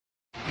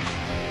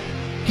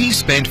He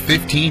spent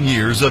 15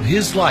 years of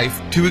his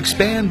life to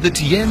expand the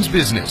TIENS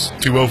business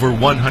to over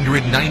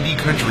 190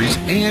 countries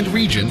and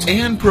regions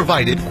and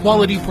provided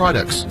quality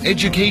products,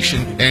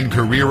 education, and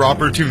career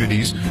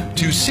opportunities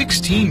to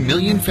 16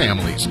 million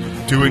families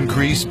to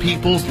increase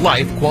people's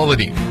life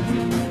quality.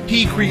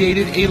 He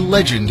created a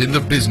legend in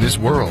the business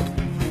world.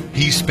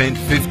 He spent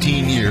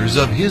 15 years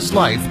of his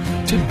life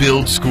to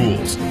build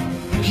schools.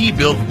 He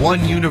built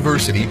one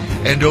university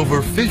and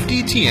over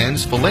 50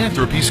 TIENS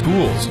philanthropy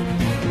schools.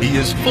 He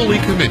is fully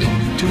committed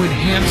to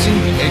enhancing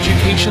the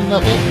education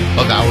level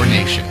of our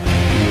nation.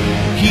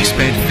 He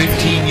spent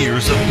 15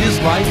 years of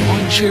his life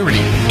on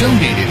charity,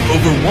 donated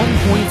over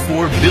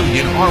 1.4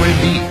 billion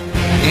RMB,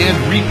 and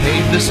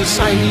repaid the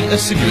society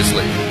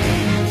assiduously.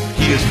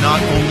 He is not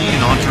only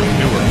an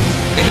entrepreneur,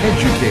 an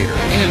educator,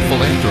 and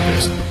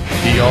philanthropist,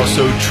 he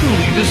also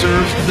truly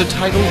deserves the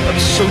title of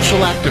social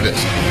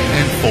activist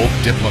and folk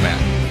diplomat.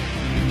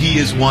 He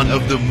is one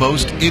of the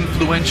most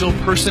influential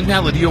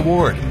personality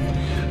award,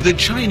 the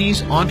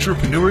Chinese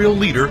entrepreneurial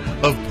leader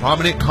of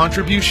prominent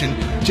contribution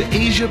to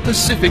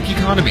Asia-Pacific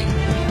economy,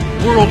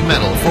 World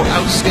Medal for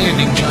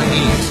Outstanding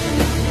Chinese,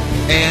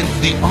 and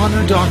the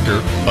Honor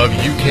Doctor of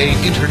UK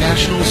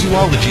International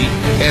Zoology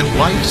and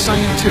Life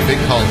Scientific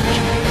College.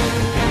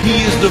 He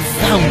is the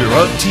founder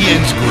of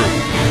TIENS Group,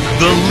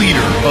 the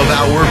leader of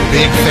our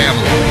big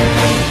family,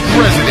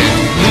 President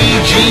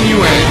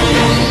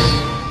Jinyuan.